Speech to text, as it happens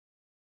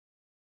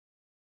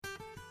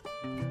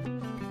Hey,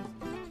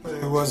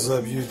 what's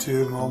up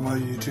YouTube, all my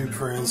YouTube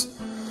friends.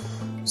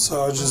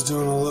 So I was just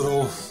doing a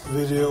little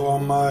video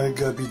on my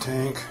guppy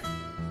tank.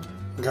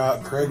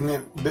 Got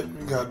pregnant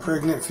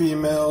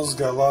females,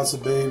 got lots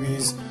of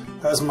babies.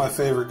 That's my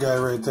favorite guy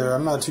right there.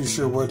 I'm not too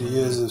sure what he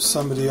is. If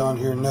somebody on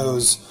here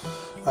knows,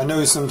 I know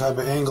he's some type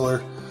of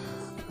angler,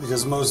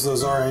 because most of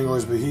those are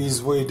anglers, but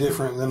he's way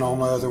different than all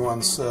my other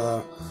ones.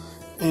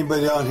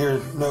 Anybody on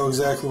here know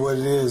exactly what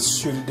it is,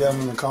 shoot it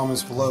down in the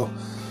comments below.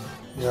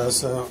 Yeah,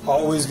 so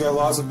always got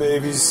lots of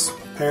babies.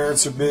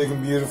 Parents are big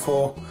and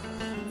beautiful,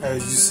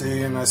 as you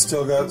see, and I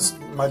still got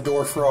my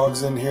door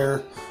frogs in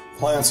here.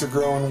 Plants are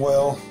growing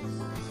well.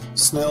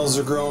 Snails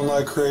are growing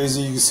like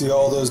crazy. You can see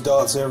all those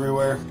dots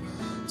everywhere.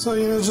 So,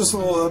 you know, just a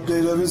little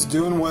update of it. It's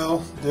doing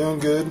well, doing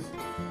good.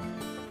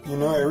 You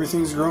know,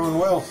 everything's growing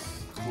well.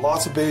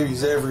 Lots of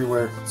babies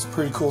everywhere. It's a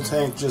pretty cool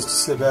tank just to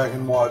sit back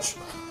and watch.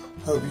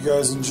 Hope you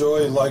guys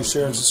enjoy. Like,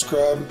 share, and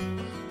subscribe.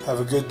 Have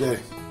a good day.